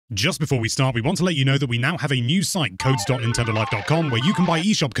Just before we start, we want to let you know that we now have a new site, codes.nintendolife.com, where you can buy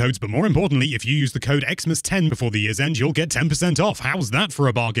eShop codes, but more importantly, if you use the code XMAS10 before the year's end, you'll get 10% off. How's that for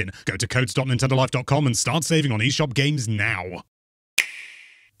a bargain? Go to codes.nintendolife.com and start saving on eShop games now.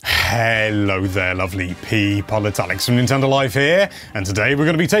 Hello there, lovely people. It's Alex from Nintendo Life here, and today we're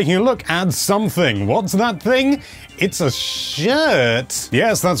going to be taking a look at something. What's that thing? It's a shirt.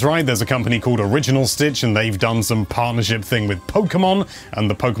 Yes, that's right. There's a company called Original Stitch, and they've done some partnership thing with Pokémon, and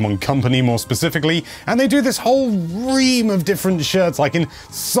the Pokémon Company more specifically, and they do this whole ream of different shirts, like in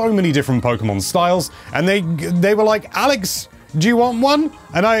so many different Pokémon styles, and they were like, Alex, do you want one?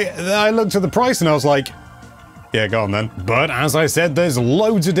 And I looked at the price and I was like, yeah, go on then. But as I said, there's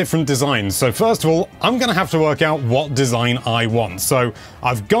loads of different designs. So first of all, I'm gonna have to work out what design I want. So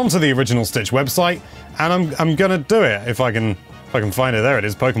I've gone to the Original Stitch website, and I'm gonna do it if I can find it. There it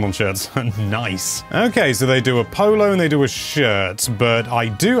is, Pokemon shirts. Nice. Okay, so they do a polo and they do a shirt, but I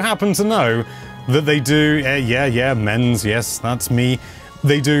do happen to know that they do, yeah, men's, yes, that's me.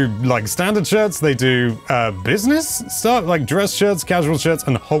 They do, like, standard shirts, they do business stuff, like dress shirts, casual shirts,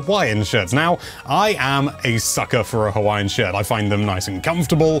 and Hawaiian shirts. Now, I am a sucker for a Hawaiian shirt. I find them nice and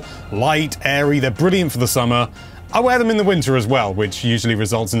comfortable, light, airy, they're brilliant for the summer. I wear them in the winter as well, which usually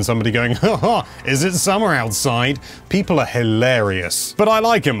results in somebody going, haha, is it summer outside? People are hilarious. But I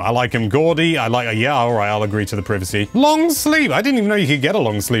like them. I like them gaudy. Yeah, alright, I'll agree to the privacy. Long sleeve. I didn't even know you could get a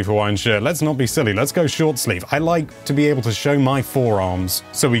long sleeve Hawaiian shirt. Let's not be silly. Let's go short sleeve. I like to be able to show my forearms.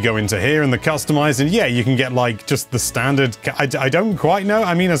 So we go into here in the customize, and yeah, you can get like just the standard. I don't quite know.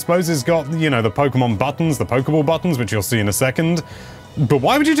 I mean, I suppose it's got, you know, the Pokemon buttons, the Pokeball buttons, which you'll see in a second. But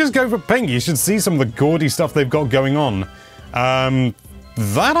why would you just go for pink? You should see some of the gaudy stuff they've got going on.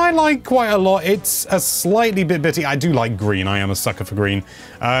 That I like quite a lot. It's a slightly bit bitty. I do like green. I am a sucker for green.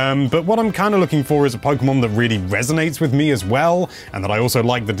 But what I'm kind of looking for is a Pokemon that really resonates with me as well, and that I also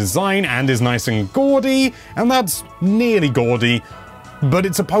like the design and is nice and gaudy, and that's nearly gaudy. But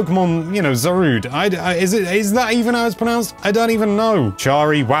it's a Pokemon, you know, Zarude. Is that even how it's pronounced? I don't even know.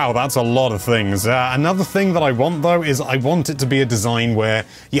 Chari, wow, that's a lot of things. Another thing that I want, though, is I want it to be a design where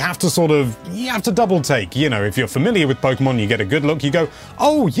you have to double take. You know, if you're familiar with Pokemon, you get a good look, you go,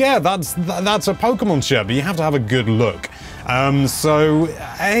 oh yeah, that's a Pokemon shirt, but you have to have a good look.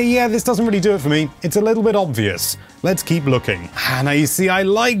 Yeah, this doesn't really do it for me. It's a little bit obvious. Let's keep looking. Now, you see, I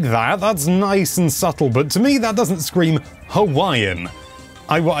like that. That's nice and subtle, but to me, that doesn't scream Hawaiian.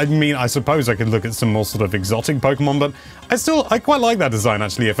 I mean, I suppose I could look at some more sort of exotic Pokemon, but I quite like that design,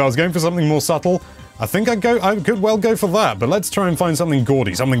 actually. If I was going for something more subtle, I think I could well go for that, but let's try and find something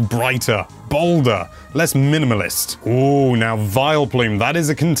gaudy, something brighter, bolder, less minimalist. Ooh, now Vileplume, that is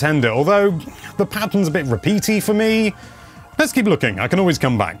a contender, although the pattern's a bit repeaty for me. Let's keep looking. I can always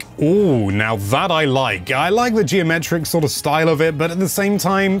come back. Ooh, now that I like. I like the geometric sort of style of it, but at the same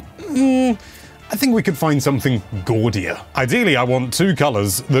time, I think we could find something gaudier. Ideally, I want two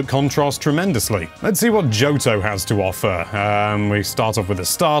colors that contrast tremendously. Let's see what Johto has to offer. We start off with the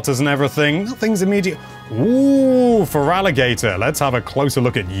starters and everything. Nothing's immediate. Ooh, for Alligator. Let's have a closer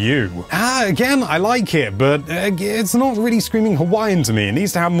look at you. Again, I like it, but it's not really screaming Hawaiian to me. It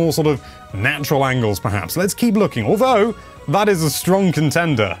needs to have more sort of natural angles, perhaps. Let's keep looking. Although, that is a strong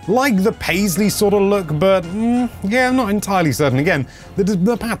contender. Like the Paisley sort of look, but yeah, I'm not entirely certain. Again,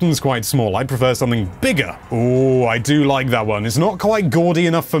 the pattern's quite small. I prefer something bigger. Oh, I do like that one. It's not quite gaudy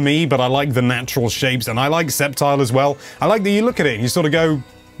enough for me, but I like the natural shapes, and I like Sceptile as well. I like that you look at it and you sort of go,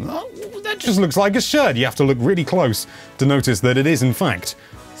 oh, that just looks like a shirt. You have to look really close to notice that it is, in fact,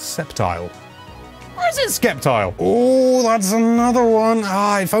 Sceptile. Or is it Sceptile? Oh, that's another one.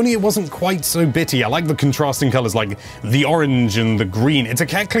 If only it wasn't quite so bitty. I like the contrasting colors, like the orange and the green. It's a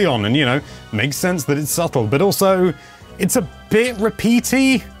Kecleon, and, you know, makes sense that it's subtle, but also it's a bit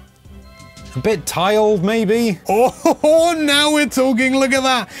repeaty. A bit tiled, maybe? Oh, now we're talking, look at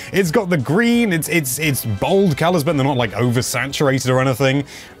that! It's got the green, it's bold colors, but they're not like oversaturated or anything.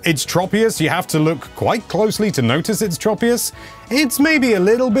 It's Tropius, you have to look quite closely to notice it's Tropius. It's maybe a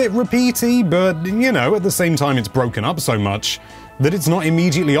little bit repeaty, but, you know, at the same time it's broken up so much that it's not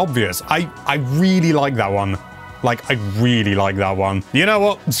immediately obvious. I really like that one. Like, I really like that one. You know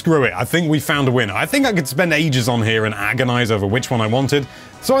what? Screw it. I think we found a winner. I think I could spend ages on here and agonize over which one I wanted.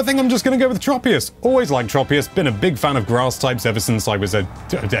 So I think I'm just going to go with Tropius. Always liked Tropius. Been a big fan of grass types ever since I was a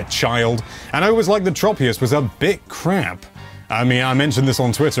child. And I always liked that Tropius was a bit crap. I mean, I mentioned this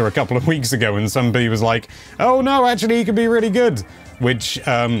on Twitter a couple of weeks ago, and somebody was like, oh no, actually he could be really good. Which,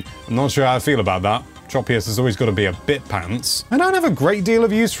 I'm not sure how I feel about that. Tropius has always got to be a bit pants. I don't have a great deal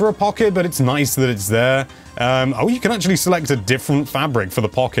of use for a pocket, but it's nice that it's there. Oh, you can actually select a different fabric for the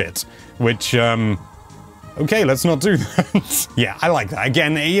pocket, which, Okay, let's not do that. Yeah, I like that.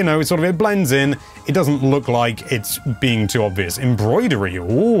 Again, you know, sort of it blends in. It doesn't look like it's being too obvious. Embroidery,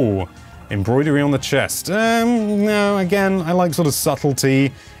 ooh. Embroidery on the chest. No, again, I like sort of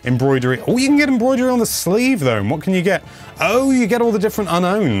subtlety. Embroidery. Oh, you can get embroidery on the sleeve, though. And what can you get? Oh, you get all the different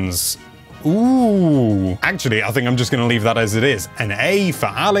unknowns. Ooh. Actually, I think I'm just going to leave that as it is. An A for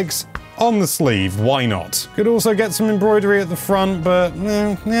Alex on the sleeve. Why not? Could also get some embroidery at the front, but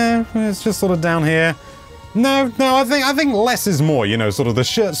no, it's just sort of down here. No, I think less is more. You know, sort of the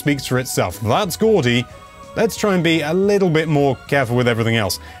shirt speaks for itself. That's gaudy. Let's try and be a little bit more careful with everything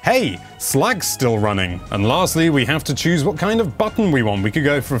else. Hey, Slack's still running. And lastly, we have to choose what kind of button we want. We could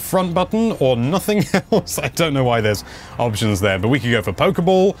go for front button or nothing else. I don't know why there's options there, but we could go for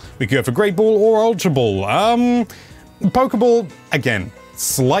Pokeball, we could go for Great Ball or Ultra Ball. Pokeball, again,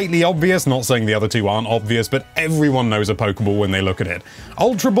 slightly obvious, not saying the other two aren't obvious, but everyone knows a Pokeball when they look at it.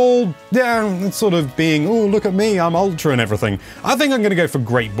 Ultra Ball, yeah, it's sort of being, oh, look at me, I'm Ultra and everything. I think I'm gonna go for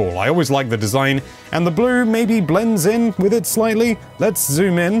Great Ball. I always like the design, and the blue maybe blends in with it slightly. Let's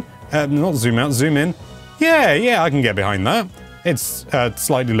zoom in, not zoom out, zoom in. Yeah, I can get behind that. It's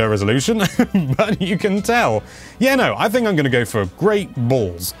slightly low resolution, but you can tell. Yeah, no, I think I'm gonna go for Great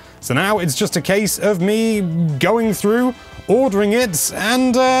Balls. So now it's just a case of me going through, ordering it,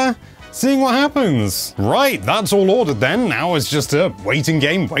 and seeing what happens. Right, that's all ordered then. Now it's just a waiting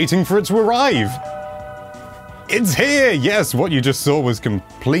game, waiting for it to arrive. It's here! Yes, what you just saw was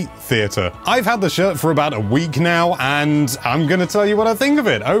complete theatre. I've had the shirt for about a week now, and I'm gonna tell you what I think of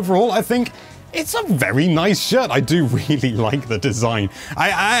it. Overall, I think it's a very nice shirt. I do really like the design.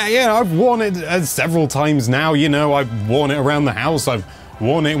 I've worn it several times now, you know, I've worn it around the house, I've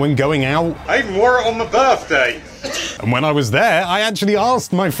worn it when going out. I even wore it on my birthday. And when I was there, I actually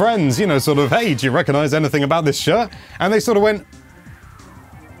asked my friends, you know, sort of, hey, do you recognize anything about this shirt? And they sort of went,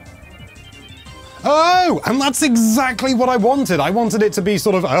 oh, and that's exactly what I wanted. I wanted it to be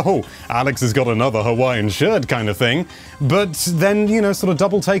sort of, oh, Alex has got another Hawaiian shirt kind of thing. But then, you know, sort of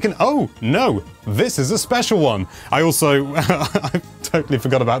double taken, oh, no, this is a special one. I also, I totally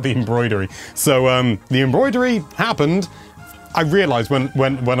forgot about the embroidery. So the embroidery happened. I realized when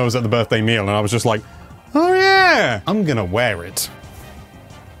I was at the birthday meal and I was just like, oh yeah, I'm gonna wear it.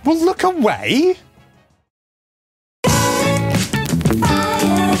 Well, look away.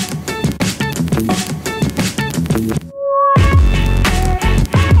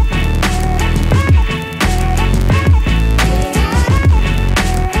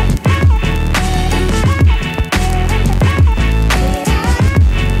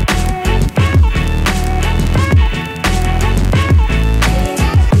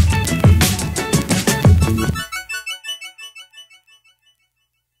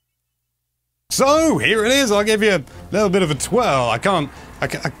 So here it is. I'll give you a little bit of a twirl.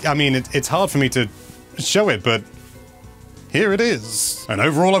 I mean, it's hard for me to show it, but here it is. And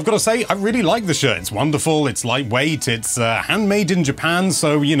overall, I've got to say, I really like the shirt. It's wonderful, it's lightweight, it's handmade in Japan,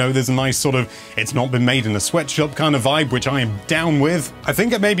 so, you know, there's a nice sort of, it's not been made in a sweatshop kind of vibe, which I am down with. I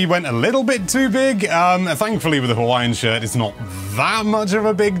think it maybe went a little bit too big. Thankfully, with a Hawaiian shirt, it's not that much of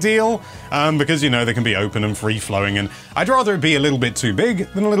a big deal, because, you know, they can be open and free-flowing, and I'd rather it be a little bit too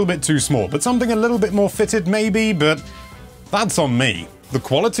big than a little bit too small, but something a little bit more fitted maybe, but that's on me. The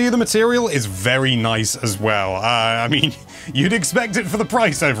quality of the material is very nice as well. I mean, you'd expect it for the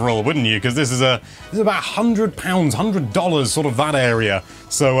price overall, wouldn't you? Because this is about £100, $100, sort of that area.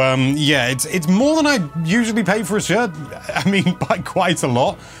 So, yeah, it's more than I usually pay for a shirt. I mean, by quite a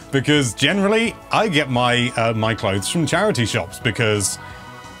lot, because generally I get my my clothes from charity shops because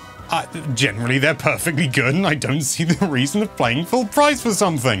generally they're perfectly good and I don't see the reason of paying full price for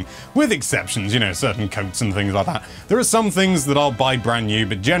something. With exceptions, you know, certain coats and things like that. There are some things that I'll buy brand new,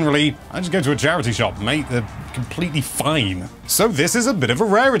 but generally I just go to a charity shop, mate. They're completely fine. So this is a bit of a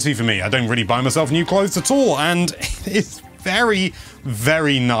rarity for me. I don't really buy myself new clothes at all, and it's very,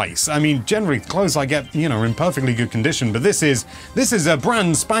 very nice. I mean, generally clothes I get, you know, are in perfectly good condition, but this is a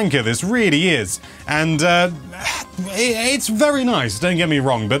brand spanker. This really is. And it's very nice, don't get me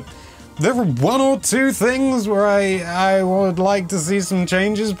wrong, but there were one or two things where I would like to see some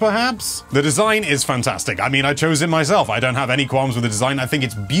changes, perhaps. The design is fantastic. I mean, I chose it myself. I don't have any qualms with the design. I think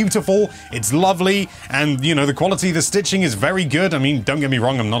it's beautiful, it's lovely, and, you know, the quality of the stitching is very good. I mean, don't get me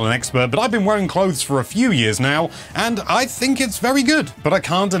wrong, I'm not an expert, but I've been wearing clothes for a few years now, and I think it's very good. But I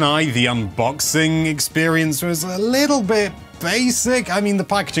can't deny the unboxing experience was a little bit basic. I mean, the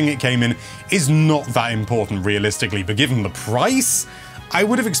packaging it came in is not that important realistically, but given the price, I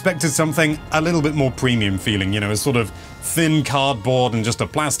would have expected something a little bit more premium feeling, you know, a sort of thin cardboard and just a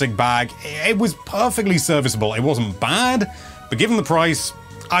plastic bag. It was perfectly serviceable. It wasn't bad, but given the price,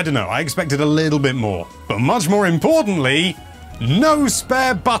 I don't know, I expected a little bit more. But much more importantly, no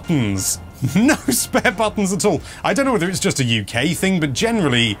spare buttons. No spare buttons at all. I don't know whether it's just a UK thing, but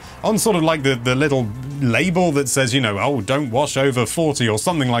generally, on sort of like the little label that says, you know, oh, don't wash over 40 or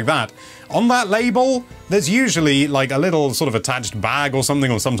something like that, on that label, there's usually like a little sort of attached bag or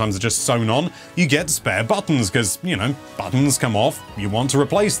something, or sometimes it's just sewn on. You get spare buttons because, you know, buttons come off, you want to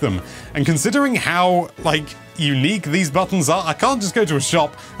replace them. And considering how, like, unique these buttons are, I can't just go to a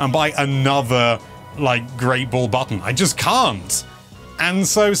shop and buy another, like, Great Ball button. I just can't. And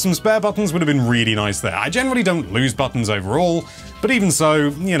so some spare buttons would have been really nice there. I generally don't lose buttons overall, but even so,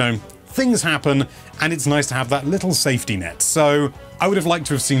 you know, things happen, and it's nice to have that little safety net. So I would have liked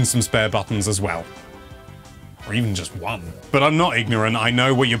to have seen some spare buttons as well. Or even just one. But I'm not ignorant, I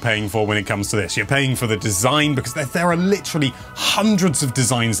know what you're paying for when it comes to this. You're paying for the design, because there are literally hundreds of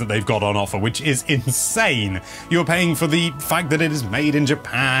designs that they've got on offer, which is insane. You're paying for the fact that it is made in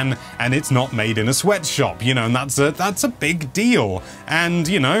Japan, and it's not made in a sweatshop, you know, and that's a big deal. And,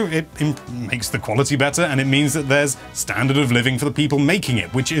 you know, it makes the quality better, and it means that there's standard of living for the people making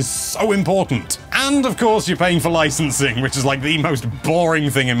it, which is so important. And, of course, you're paying for licensing, which is like the most boring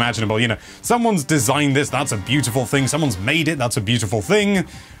thing imaginable. You know, someone's designed this, that's a beautiful thing. Someone's made it, that's a beautiful thing.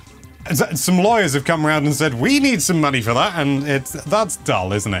 Some lawyers have come around and said, we need some money for that, and that's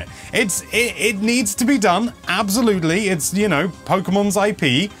dull, isn't it? It needs to be done, absolutely. It's, you know, Pokemon's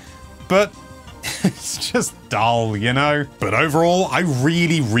IP, but it's just dull, you know? But overall, I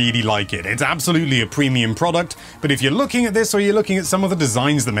really, really like it. It's absolutely a premium product, but if you're looking at this or you're looking at some of the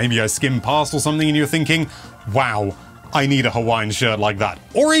designs that maybe I skimmed past or something and you're thinking, wow, I need a Hawaiian shirt like that,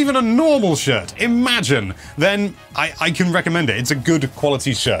 or even a normal shirt, imagine, then I can recommend it. It's a good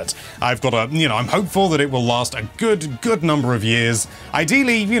quality shirt. I've got a, you know, I'm hopeful that it will last a good number of years.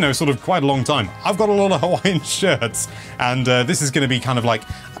 Ideally, you know, sort of quite a long time. I've got a lot of Hawaiian shirts, and this is going to be kind of like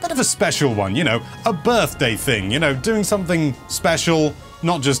a bit of a special one, you know, a birthday thing, you know, doing something special.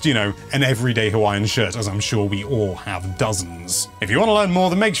 Not just, you know, an everyday Hawaiian shirt, as I'm sure we all have dozens. If you want to learn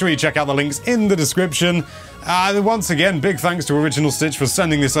more, then make sure you check out the links in the description. Once again, big thanks to Original Stitch for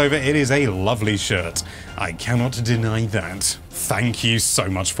sending this over. It is a lovely shirt. I cannot deny that. Thank you so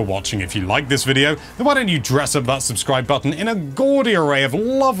much for watching. If you like this video, then why don't you dress up that subscribe button in a gaudy array of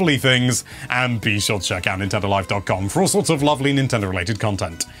lovely things, and be sure to check out NintendoLife.com for all sorts of lovely Nintendo-related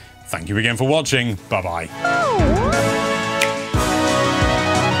content. Thank you again for watching. Bye-bye.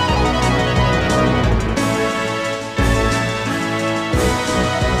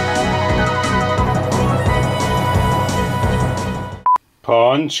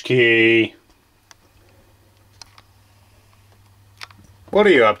 Punch key. What are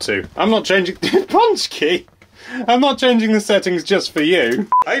you up to? I'm not changing punch key. I'm not changing the settings just for you.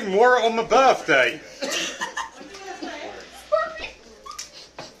 I even wore it on my birthday.